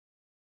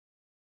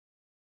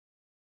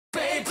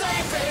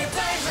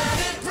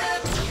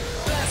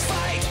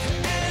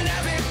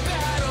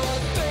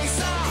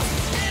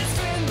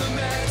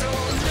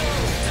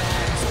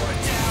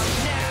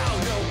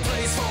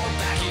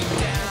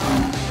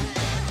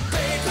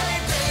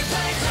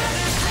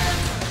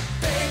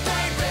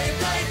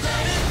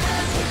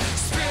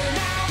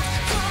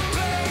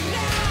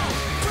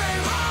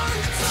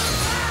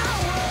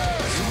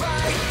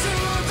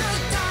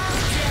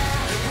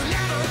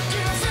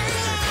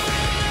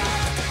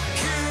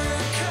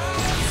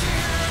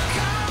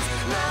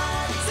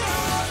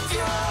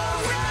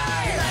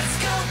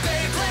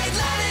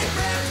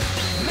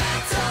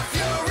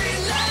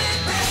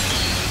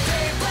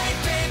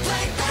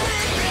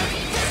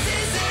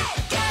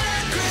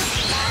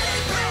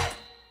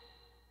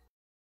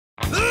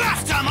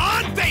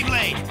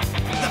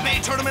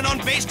tournament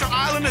on Beyster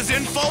Island is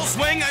in full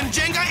swing and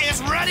Gingka is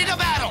ready to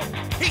battle.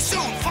 He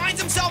soon finds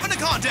himself in a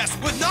contest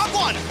with not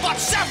one, but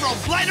several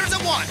bladers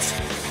at once.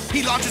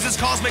 He launches his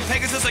Cosmic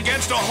Pegasus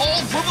against a whole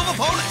group of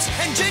opponents,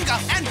 and Gingka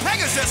and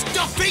Pegasus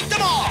defeat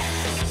them all.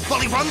 While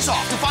he runs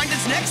off to find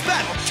his next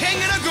battle, King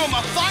and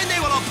Aguma find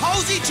they will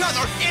oppose each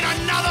other in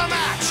another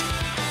match.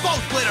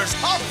 Both bladers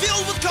are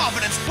filled with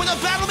confidence when the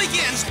battle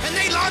begins and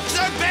they launch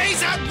their bays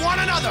at one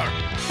another.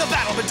 The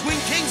battle between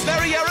King's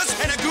Varieras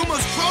and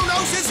Aguma's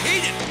Chronos is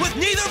heated, with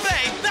neither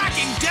bay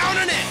backing down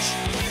an inch.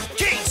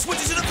 King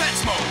switches to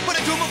defense mode, but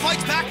Aguma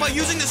fights back by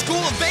using the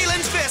School of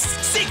Balin's Fist's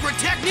secret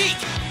technique.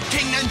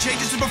 King then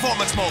changes to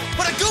performance mode,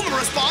 but Aguma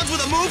responds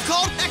with a move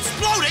called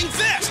Exploding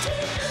Fist.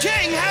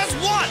 King has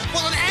won,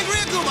 while an angry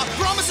Aguma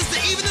promises to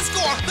even the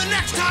score the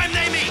next time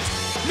they meet.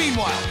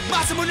 Meanwhile,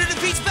 Masamune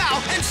defeats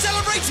Bao and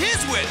celebrates his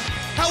win.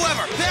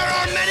 However, there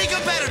are many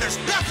competitors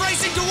left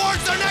racing towards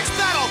their next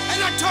battle, and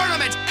the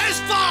tournament is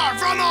far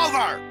from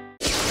over!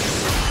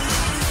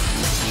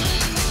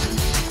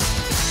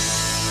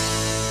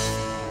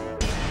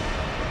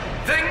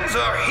 Things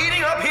are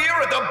heating up here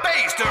at the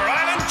Beyster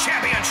Island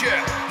Championship.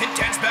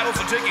 Intense battles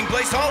are taking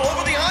place all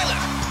over the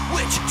island.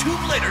 Which two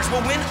bladers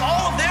will win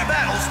all of their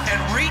battles and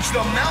reach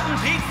the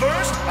mountain peak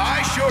first?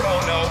 I sure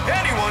don't know.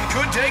 Anyone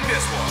could take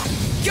this one.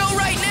 Go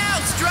right now,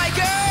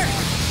 Striker!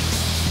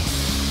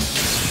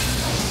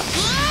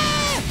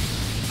 Ah!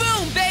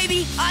 Boom,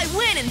 baby! I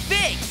win and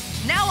big!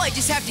 Now I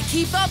just have to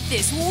keep up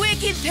this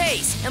wicked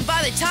pace, and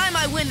by the time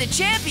I win the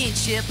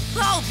championship,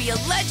 I'll be a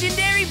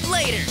legendary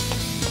blader.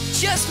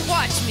 Just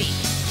watch me.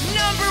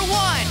 Number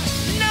one!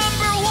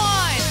 Number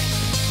one!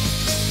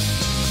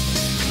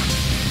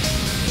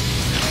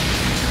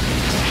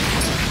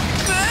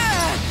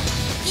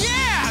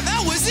 Yeah,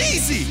 that was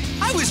easy!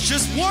 I was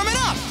just warming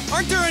up.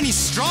 Aren't there any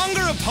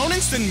stronger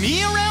opponents than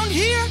me around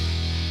here?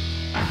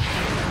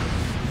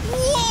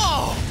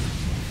 Whoa!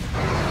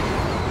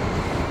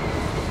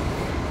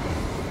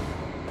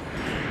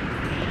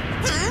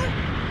 Huh?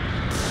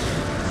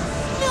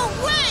 No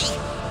way!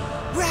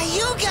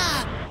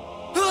 Ryuga!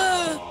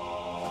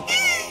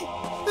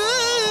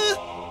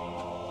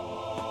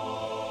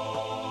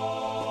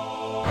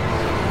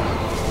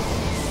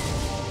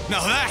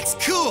 Now that's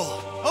cool!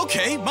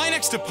 Okay, my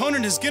next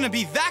opponent is gonna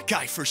be that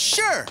guy for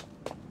sure!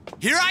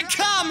 Here I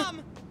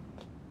come!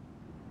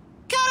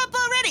 Caught up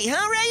already,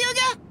 huh,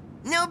 Ryuga?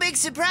 No big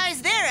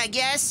surprise there, I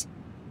guess.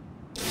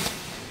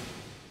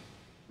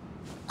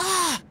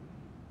 Ah!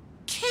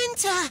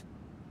 Kenta!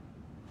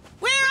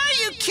 Where are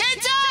you,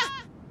 Kenta?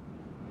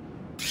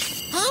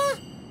 Huh?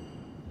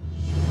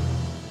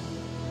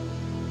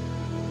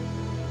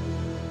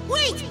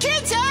 Wait,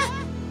 Kenta!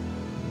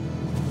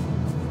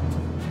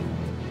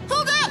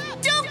 Hold up!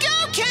 Don't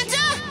go,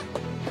 Kenta!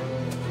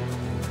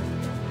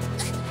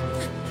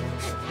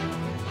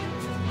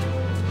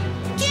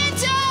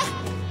 Kenta!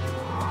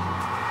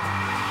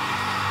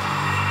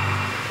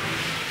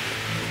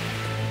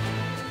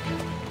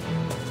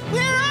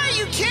 Where are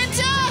you,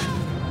 Kenta?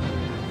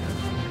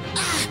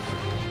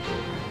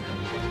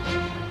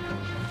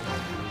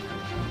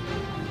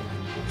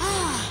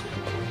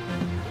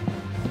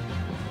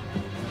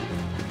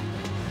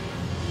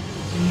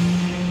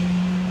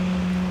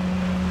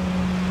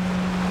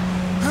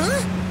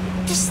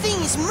 This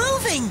thing is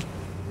moving!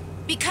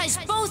 Because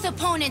both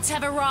opponents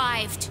have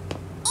arrived.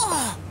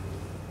 Oh!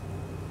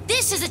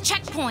 This is a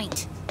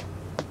checkpoint.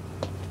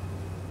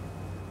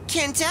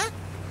 Kenta?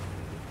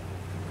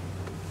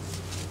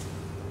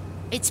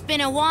 It's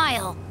been a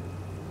while,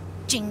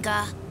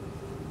 Gingka.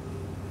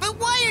 But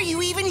why are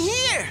you even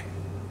here?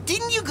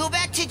 Didn't you go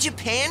back to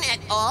Japan at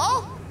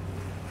all?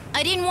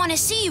 I didn't want to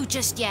see you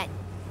just yet,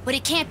 but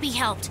it can't be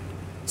helped.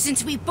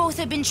 Since we both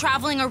have been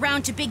traveling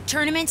around to big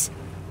tournaments,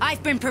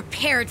 I've been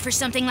prepared for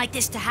something like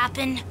this to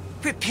happen.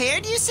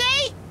 Prepared, you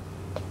say?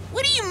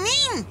 What do you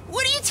mean?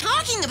 What are you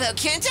talking about,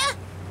 Kenta?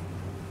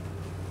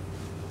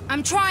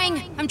 I'm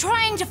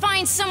trying to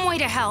find some way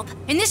to help,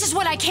 and this is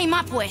what I came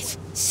up with.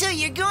 So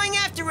you're going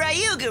after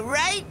Ryuga,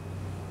 right?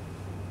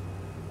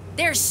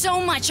 There's so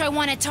much I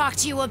want to talk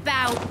to you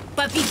about,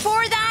 but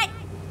before that,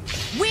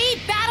 we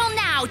battle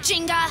now,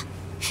 Gingka!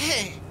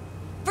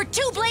 For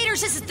two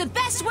bladers, this is the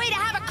best way to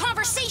have a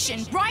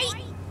conversation, right?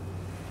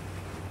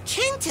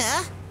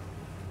 Kenta?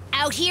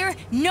 Out here,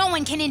 no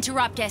one can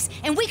interrupt us,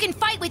 and we can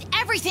fight with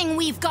everything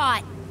we've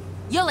got.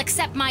 You'll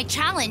accept my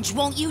challenge,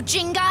 won't you,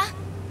 Gingka?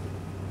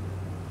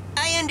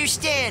 I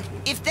understand.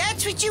 If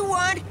that's what you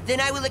want,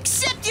 then I will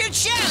accept your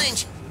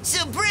challenge.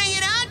 So bring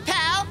it on,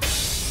 pal!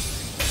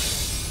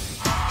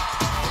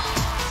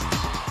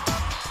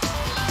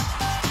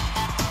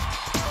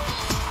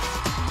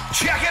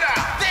 Check it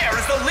out! There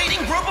is the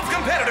leading group of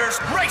competitors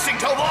racing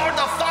toward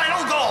the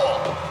final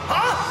goal!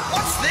 Huh?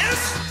 What's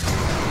this?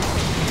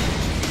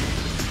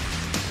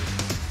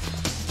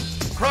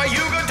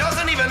 Ryuga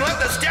doesn't even let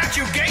the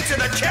statue gates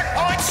and the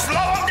checkpoints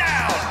slow him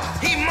down!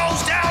 He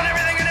mows down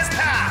everything in his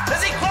path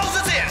as he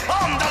closes in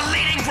on the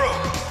leading group!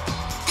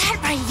 That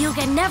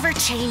Ryuga never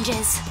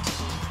changes.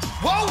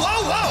 Whoa,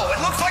 whoa, whoa!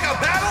 It looks like a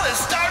battle is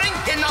starting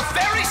in the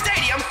Ferry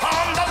Stadium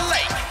on the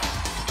lake!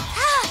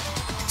 How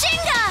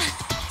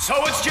So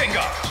it's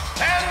Gingka,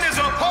 and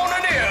his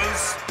opponent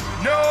is...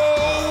 No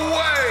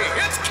way!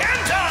 It's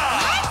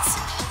Kenta! What?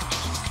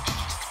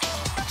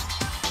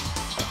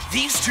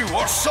 These two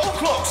are so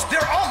close,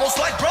 they're almost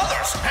like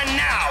brothers. And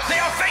now, they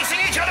are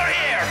facing each other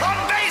here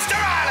on Beyster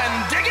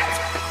Island, dig it?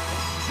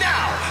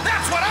 Now,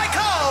 that's what I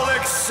call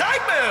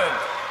excitement!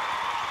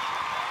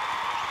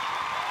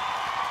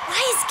 Why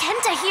is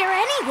Kenta here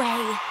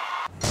anyway?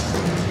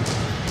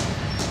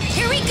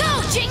 Here we go,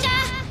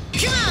 Gingka!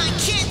 Come on,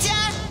 Kenta!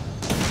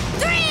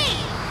 3, 2,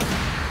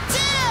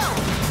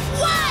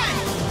 1,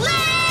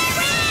 let it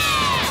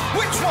rip!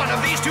 Which one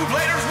of these two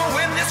bladers will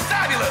win this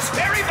fabulous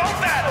fairy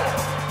boat battle?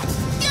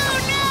 Oh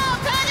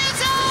no,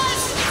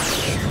 Pegasus!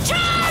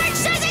 Charge,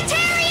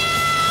 Sagittario!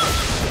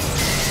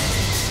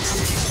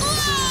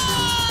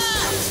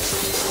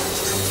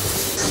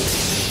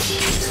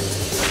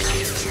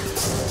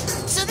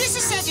 So this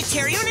is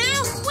Sagittario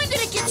now? When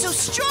did it get so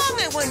strong,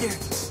 I wonder?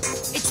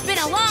 It's been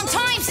a long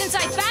time since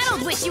I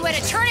battled with you at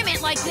a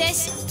tournament like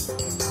this.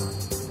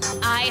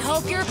 I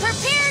hope you're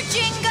prepared,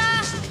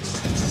 Gingka.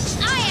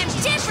 I am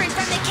different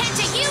from the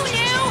Kenta you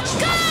knew.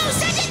 Go,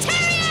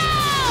 Sagittario!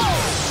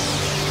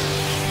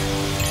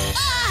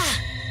 Ah!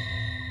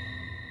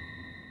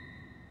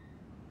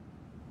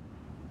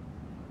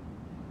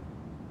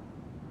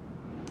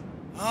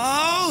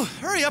 Oh,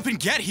 hurry up and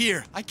get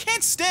here. I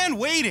can't stand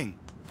waiting.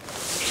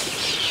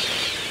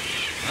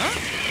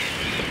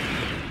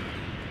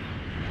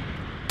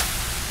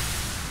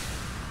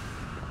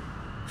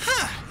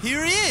 Huh?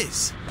 Here he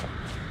is.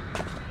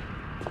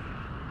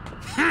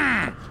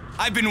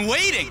 I've been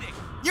waiting.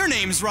 Your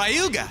name's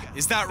Ryuga,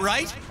 is that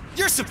right?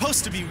 You're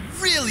supposed to be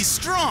really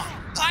strong.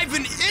 I've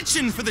been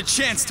itching for the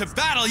chance to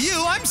battle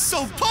you. I'm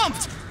so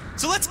pumped.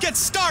 So let's get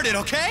started,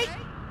 okay?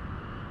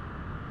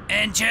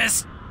 And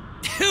just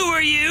who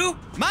are you?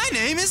 My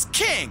name is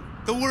King,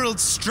 the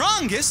world's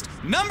strongest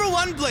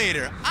 #1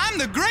 blader. I'm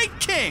the Great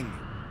King.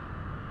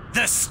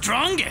 The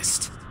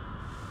strongest?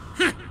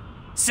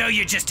 So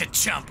you're just a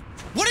chump.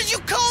 What did you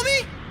call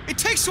me? It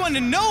takes one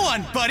to know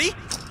one, buddy.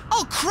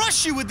 I'll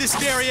crush you with this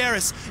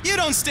Barrieris. You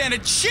don't stand a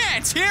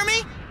chance, hear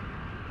me?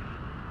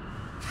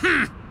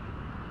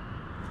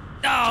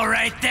 All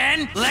right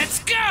then,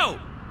 let's go!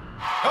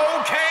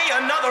 Okay,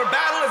 another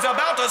battle is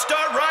about to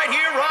start right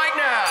here, right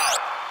now.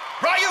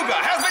 Ryuga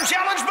has been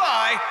challenged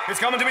by, it's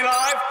coming to me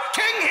live,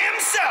 King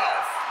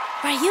himself.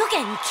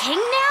 Ryuga and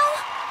King now?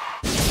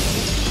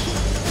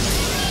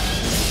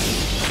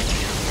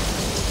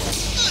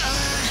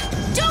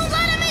 Don't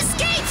let him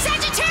escape,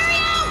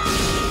 Sagittario!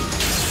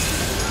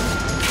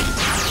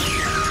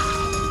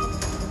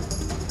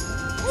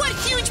 What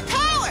huge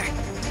power!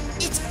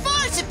 It's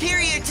far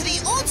superior to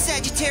the old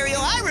Sagittario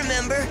I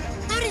remember.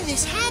 How did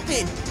this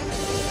happen?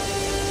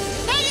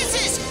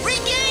 Pegasus,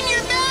 regain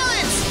your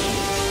balance!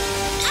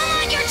 I'm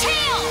on your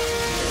tail!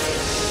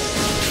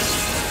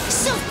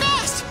 So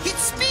fast!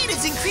 Its speed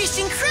has increased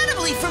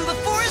incredibly from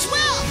before as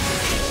well!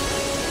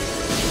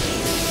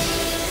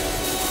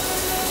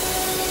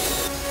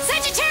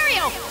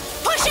 Sagittario!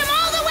 Push him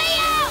all the way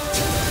out!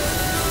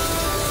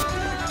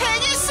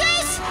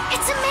 Pegasus!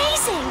 It's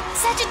amazing!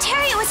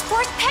 Sagittario has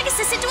forced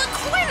Pegasus into a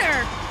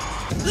corner!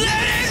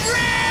 Let it rip!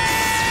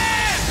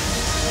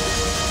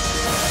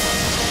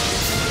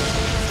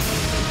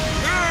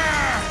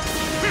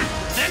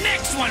 The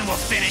next one will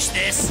finish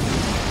this.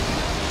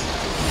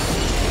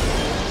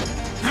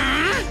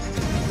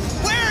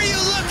 Where are you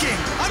looking?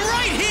 I'm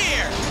right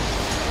here!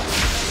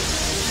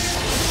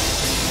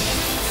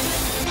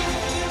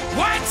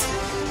 What?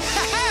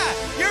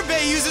 Haha! Your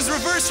Bay uses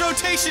reverse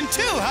rotation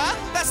too, huh?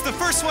 That's the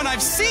first one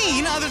I've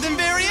seen other than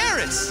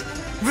Barrieris.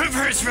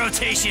 Reverse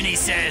rotation, he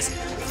says.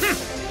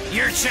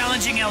 You're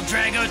challenging El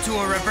Drago to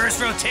a reverse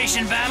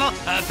rotation battle?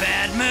 A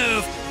bad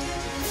move.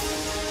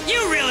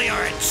 You really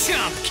are a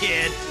chump,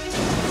 kid.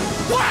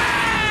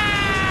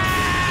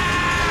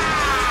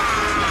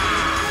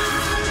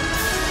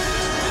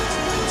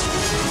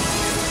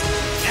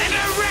 And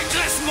a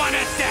reckless one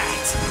at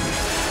that!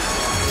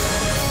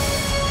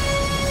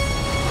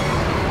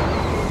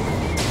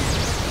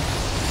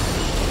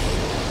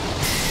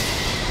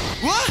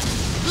 What?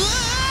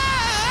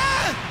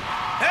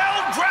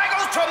 El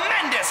Drago's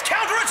tremendous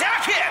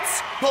counterattack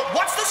hits! But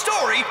what's the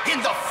story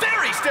in the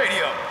Fairy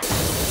Stadium?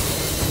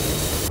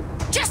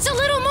 Just a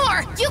little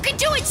more! You can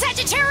do it,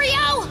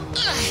 Sagittario!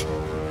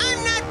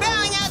 I'm not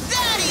bowing out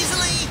that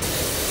easily!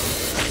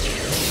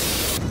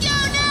 Yo,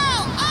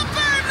 no!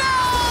 Upper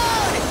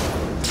mode!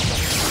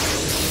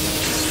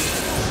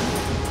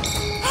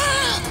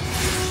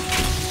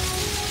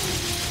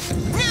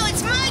 Now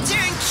it's my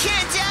turn,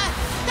 Kenta!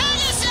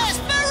 Pegasus,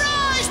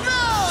 barrage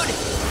mode!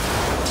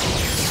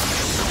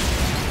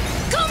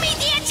 Go meet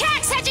the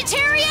attack,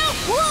 Sagittario!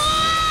 Whoa!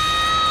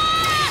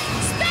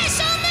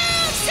 Special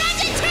move,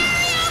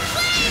 Sagittario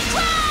Flame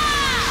Claw!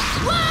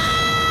 Whoa!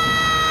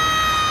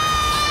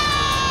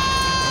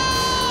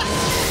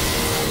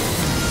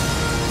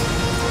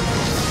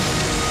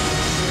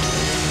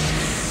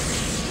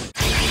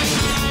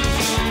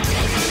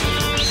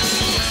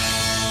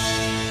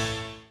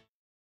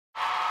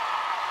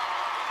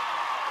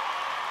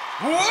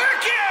 Well,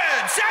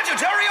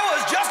 Sagittario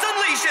has just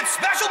unleashed its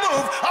special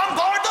move on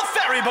board the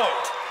ferry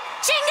boat.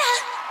 Gingka!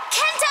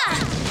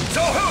 Kenta!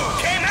 So who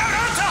came out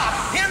on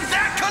top in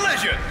that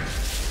collision?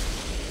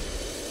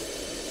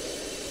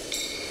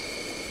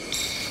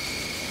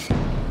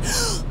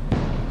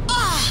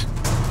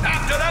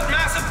 After that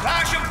massive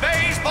clash of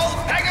bays, both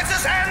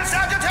Pegasus and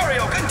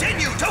Sagittario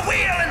continue to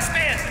wheel and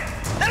spin.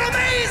 An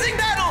amazing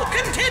battle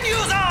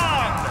continues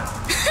on!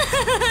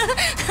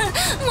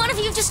 One of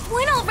you just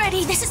win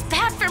already. This is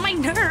bad for my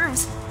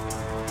nerves.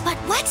 But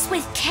what's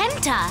with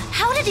Kenta?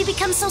 How did he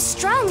become so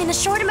strong in the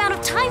short amount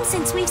of time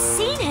since we've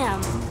seen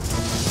him?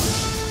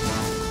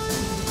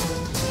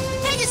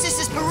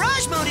 Pegasus's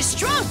barrage mode is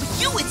strong, but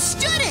you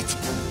withstood it!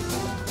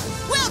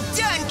 Well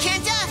done,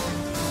 Kenta!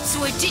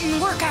 So it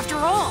didn't work after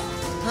all.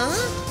 Huh?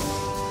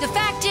 The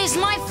fact is,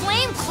 my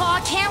Flame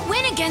Claw can't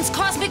win against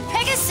Cosmic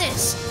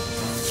Pegasus.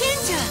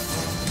 Kenta!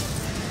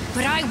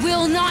 But I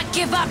will not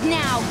give up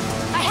now.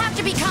 I have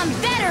to become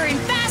better and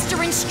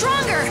faster and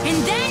stronger,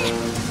 and then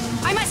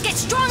I must get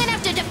strong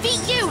enough to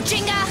defeat you,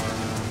 Gingka.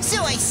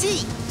 So I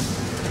see.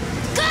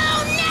 Go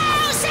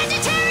now,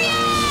 Sagittario!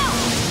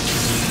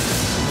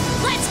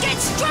 Let's get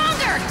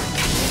stronger!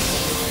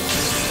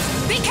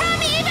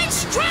 Become even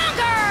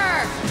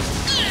stronger!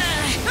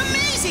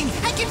 Amazing!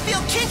 I can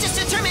feel Kenta's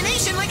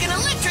determination like an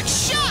electric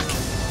shock!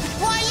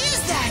 Why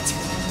is that?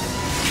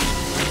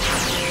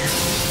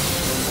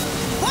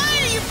 Why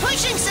are you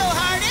pushing so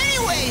hard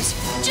anyways?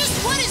 Just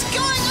what is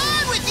going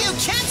on with you,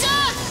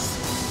 Kenta?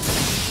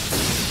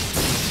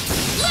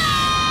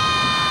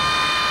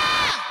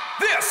 Ah!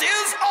 This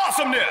is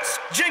awesomeness!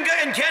 Gingka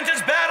and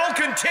Kenta's battle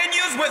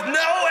continues with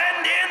no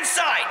end in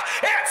sight!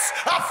 It's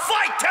a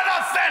fight to the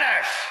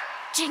finish!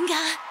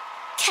 Gingka,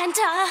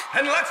 Kenta...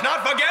 And let's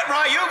not forget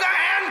Ryuga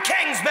and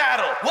King's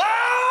battle!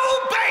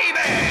 Whoa,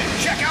 baby!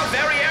 Check out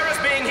Varieris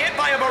being hit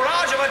by a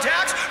barrage of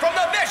attacks from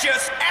the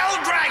vicious El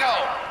Drago!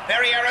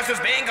 Varieris is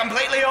being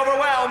completely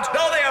overwhelmed,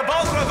 though they are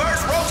both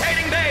reverse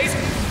rotating bays.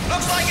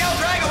 Looks like El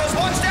Drago is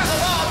one step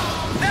above.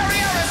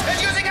 Varieris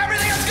is using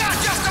everything it's got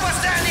just to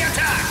withstand the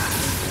attack!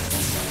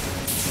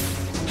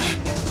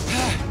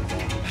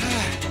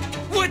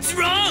 What's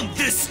wrong,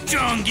 the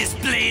strongest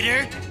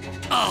blader?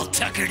 All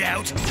tuckered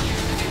out.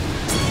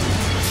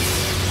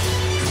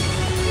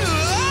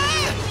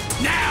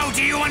 Now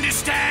do you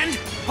understand?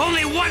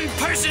 Only one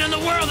person in the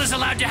world is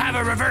allowed to have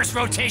a reverse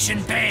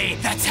rotation bay.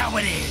 That's how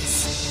it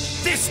is.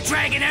 This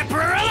Dragon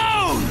Emperor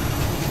alone!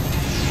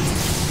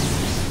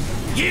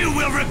 You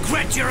will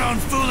regret your own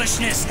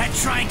foolishness at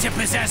trying to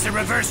possess a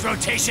reverse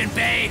rotation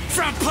bay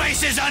from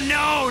places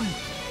unknown!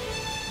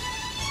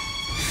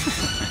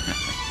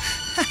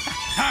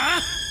 Huh?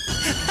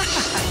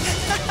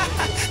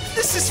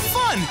 This is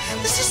fun!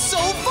 This is so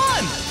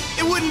fun!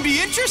 It wouldn't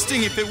be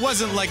interesting if it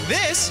wasn't like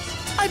this.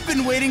 I've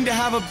been waiting to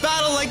have a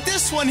battle like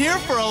this one here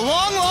for a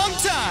long, long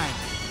time.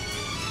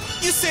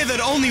 You say that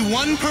only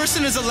one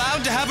person is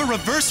allowed to have a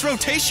reverse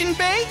rotation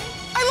bay?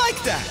 I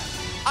like that.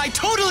 I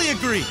totally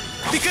agree.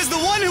 Because the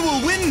one who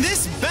will win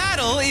this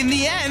battle in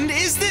the end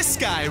is this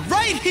guy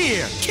right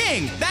here.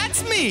 King,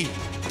 that's me.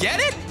 Get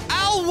it?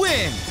 I'll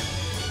win.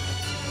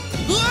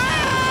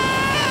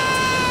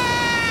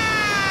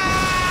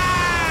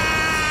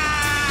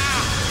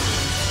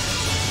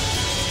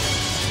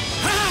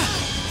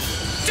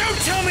 Don't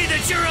tell me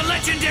that you're a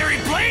legendary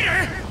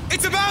blader!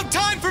 It's about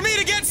time for me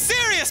to get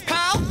serious,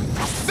 pal!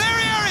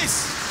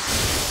 Varieris!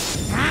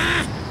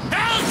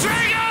 El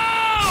Drago!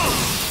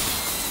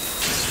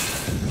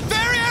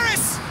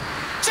 Varieris!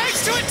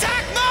 Change to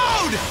attack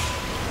mode!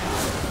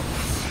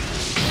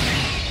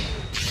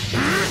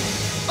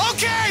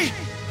 Okay!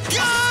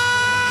 Go!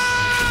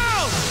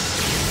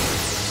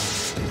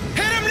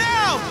 Hit him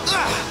now!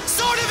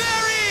 Sword of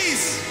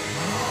Ares!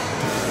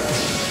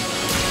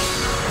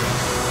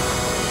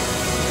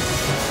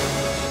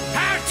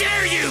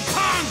 Dare you,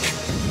 punk!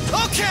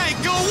 Okay,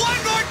 go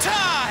one more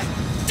time!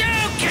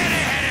 Don't get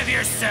ahead of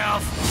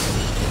yourself!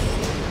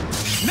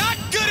 Not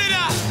good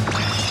enough!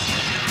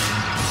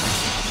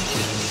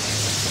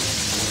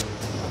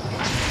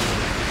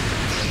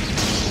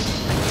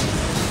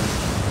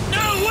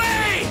 No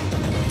way!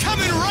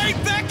 Coming right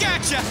back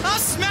at ya! I'll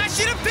smash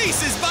you to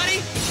pieces,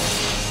 buddy!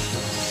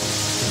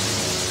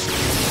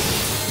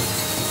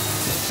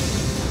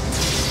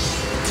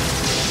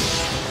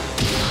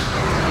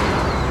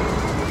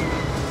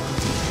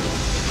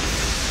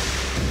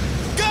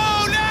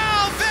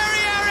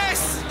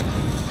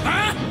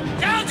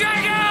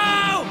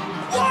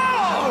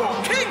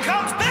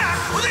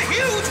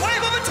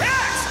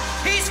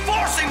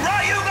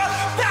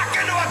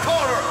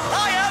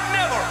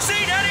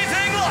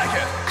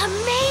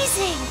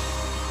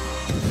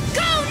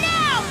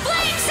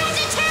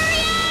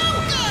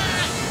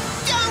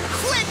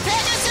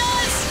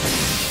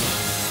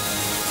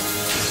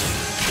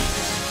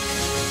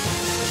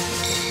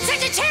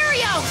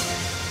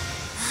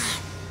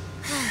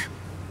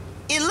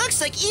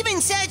 Like even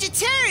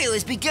Sagittario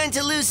has begun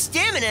to lose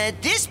stamina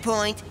at this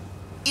point.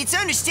 It's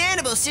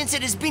understandable since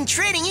it has been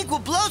trading equal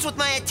blows with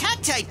my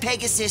attack-type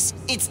Pegasus.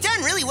 It's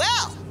done really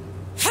well.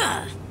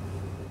 Huh.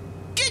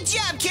 Good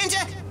job,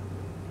 Kenta.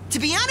 To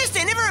be honest,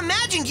 I never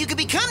imagined you could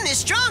become this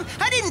strong.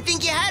 I didn't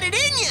think you had it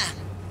in you.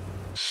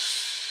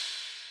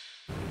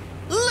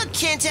 Look,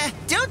 Kenta,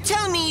 don't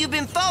tell me you've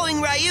been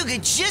following Ryuga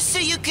just so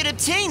you could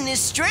obtain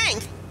this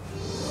strength.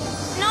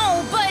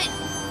 No, but...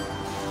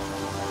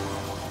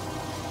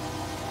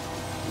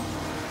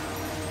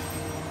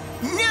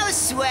 No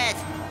sweat.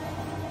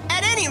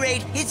 At any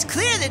rate, it's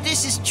clear that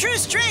this is true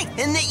strength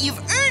and that you've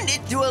earned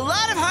it through a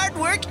lot of hard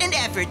work and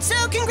effort, so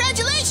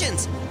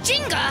congratulations!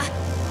 Gingka!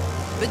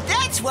 But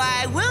that's why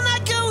I will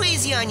not go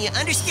easy on you,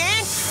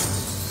 understand?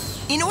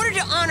 In order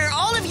to honor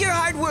all of your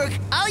hard work,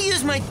 I'll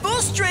use my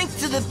full strength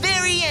to the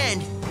very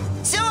end.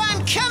 So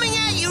I'm coming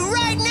at you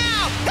right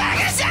now!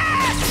 Pegasus!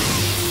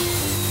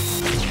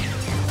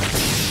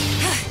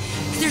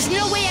 There's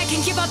no way I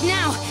can give up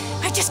now.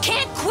 I just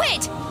can't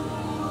quit.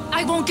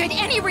 I won't get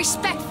any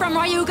respect from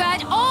Ryuga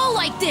at all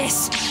like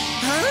this.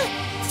 Huh?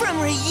 From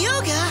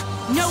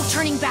Ryuga? No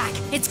turning back.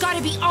 It's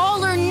gotta be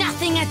all or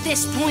nothing at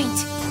this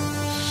point.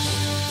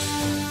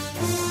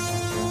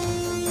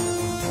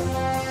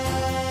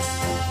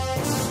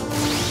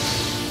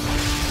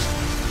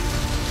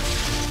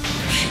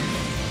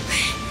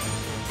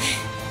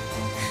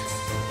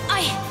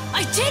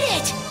 I did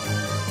it!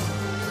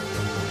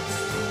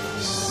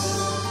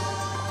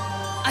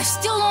 I've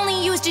still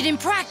only used it in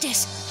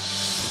practice.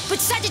 But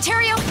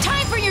Sagittario,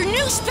 time for your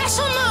new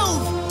special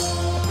move!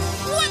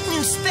 What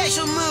new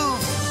special move?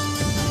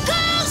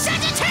 Go,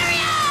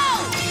 Sagittario!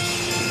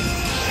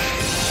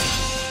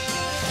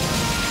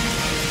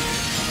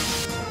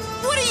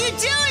 What are you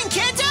doing,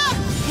 Kenta?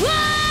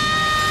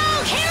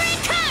 Whoa! Here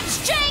it comes,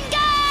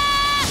 Jenga!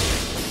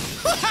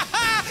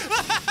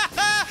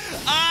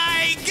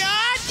 I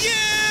got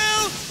you!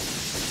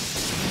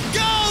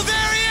 Go,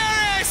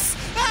 Varieris!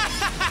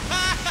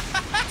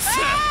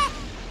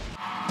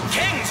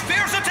 King's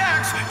fierce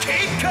attacks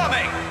keep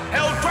coming.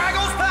 El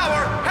Drago's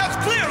power has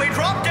clearly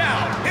dropped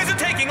down. Is it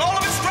taking all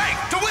of its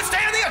strength to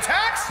withstand the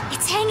attacks?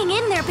 It's hanging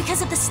in there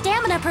because of the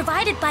stamina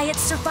provided by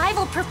its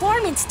survival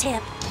performance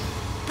tip.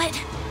 But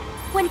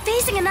when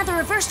facing another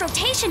reverse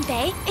rotation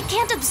bay, it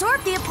can't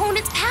absorb the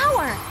opponent's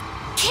power.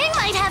 King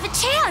might have a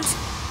chance.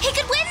 He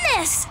could win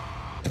this.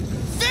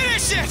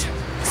 Finish it!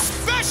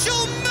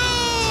 Special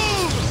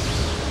move!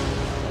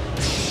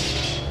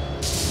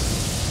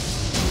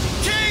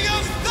 King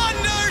of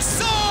Thunder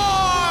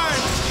Sword!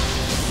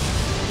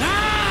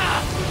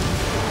 Ah!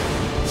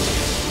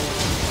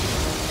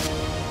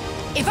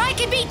 If I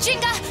can beat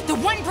Jinga, the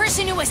one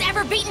person who has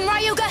ever beaten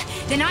Ryuga,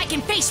 then I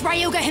can face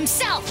Ryuga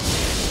himself.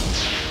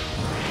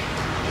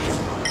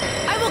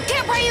 I will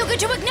get Ryuga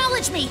to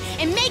acknowledge me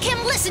and make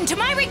him listen to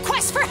my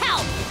request for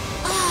help.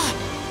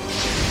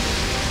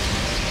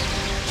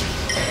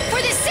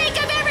 For the sake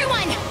of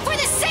everyone! For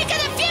the sake of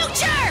the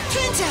future!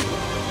 Kenta,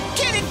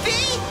 can it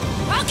be?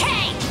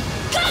 Okay,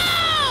 go!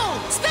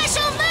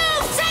 Special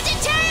move,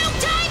 Sagittario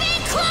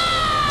Diving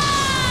Claw!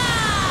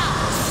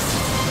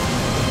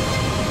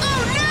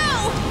 Oh no!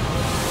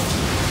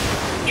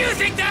 You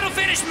think that'll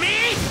finish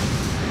me?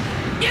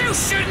 You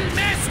shouldn't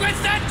mess with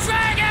the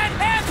Dragon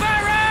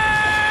Emperor!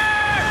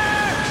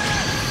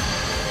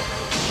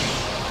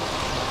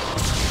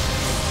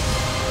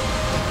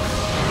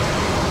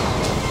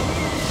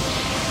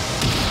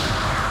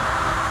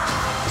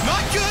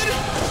 Not good!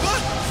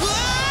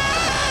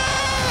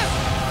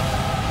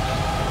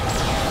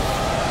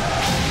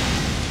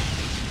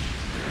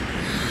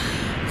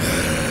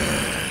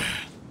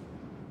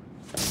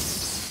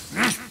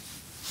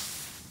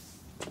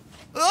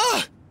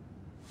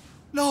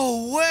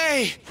 No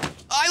way!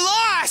 I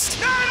lost!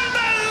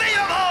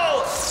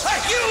 Unbelievable! A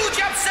huge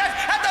upset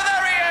at the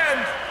very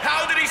end!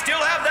 How did he still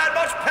have that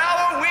much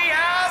power, we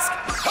ask?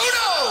 Who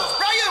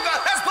knows? Ryuga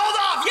has pulled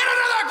off yet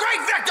another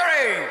great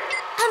victory!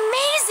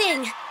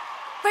 Amazing!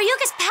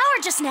 Ryuga's power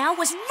just now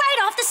was right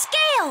off the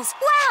scales.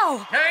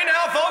 Wow! Hey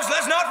now, folks,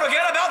 let's not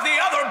forget about the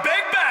other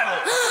big battle!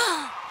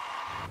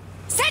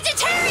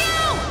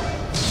 Sagittario!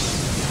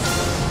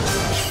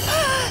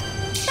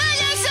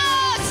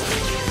 Pegasus!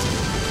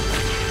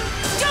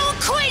 Don't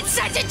quit,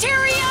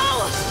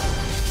 Sagittario!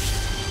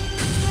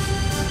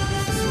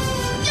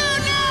 No,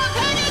 no,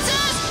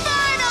 Pegasus!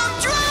 Final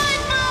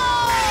drive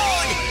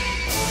mode!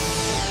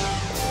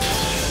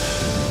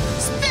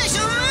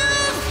 Special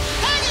move!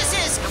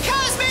 Pegasus!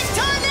 Cosmic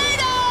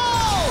Tornado!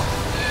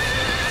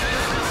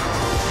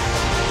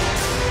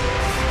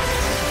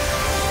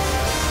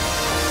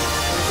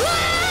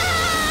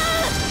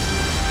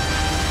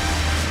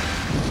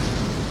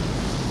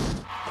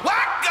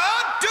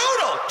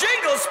 Whack-a-doodle!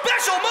 Jingle's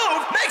special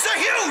move makes a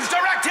huge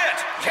direct hit!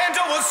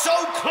 Kenta was so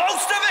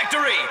close to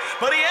victory,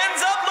 but he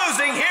ends up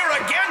losing here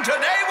again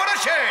today. What a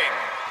shame!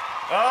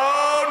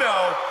 Oh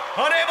no!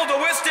 Unable to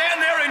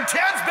withstand their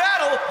intense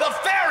battle, the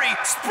fairy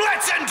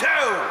splits in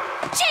two!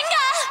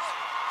 Jinga!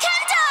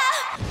 Kenta!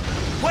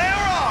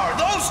 Where are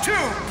those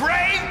two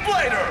brave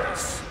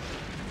bladers?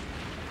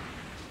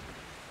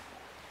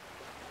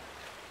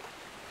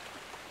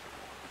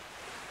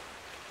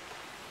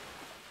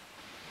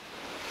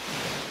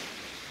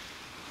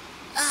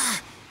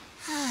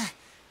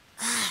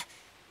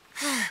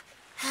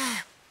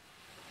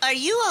 I Are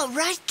you all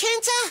right,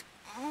 Kenta?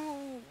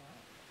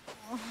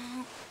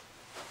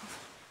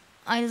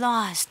 I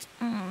lost.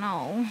 Oh,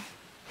 no.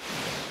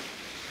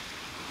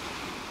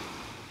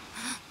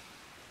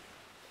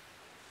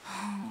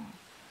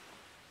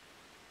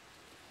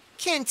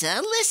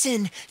 Kenta,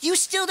 listen. You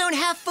still don't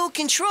have full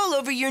control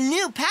over your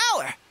new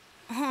power.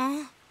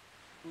 Huh?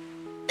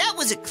 That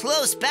was a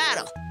close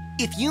battle.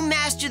 If you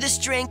master the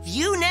strength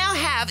you now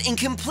have and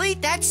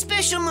complete that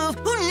special move,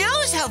 who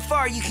knows how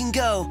far you can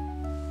go?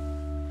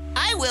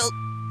 I will.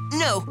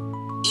 No,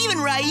 even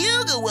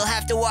Ryuga will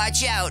have to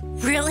watch out.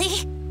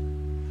 Really?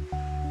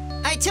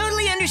 I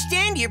totally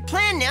understand your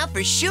plan now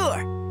for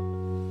sure.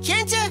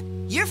 Kenta,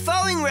 you're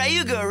following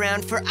Ryuga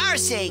around for our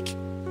sake.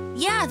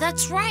 Yeah,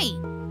 that's right.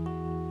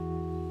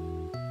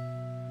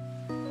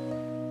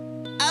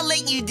 I'll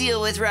let you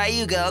deal with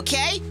Ryuga,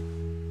 okay?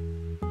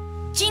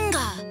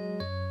 Gingka,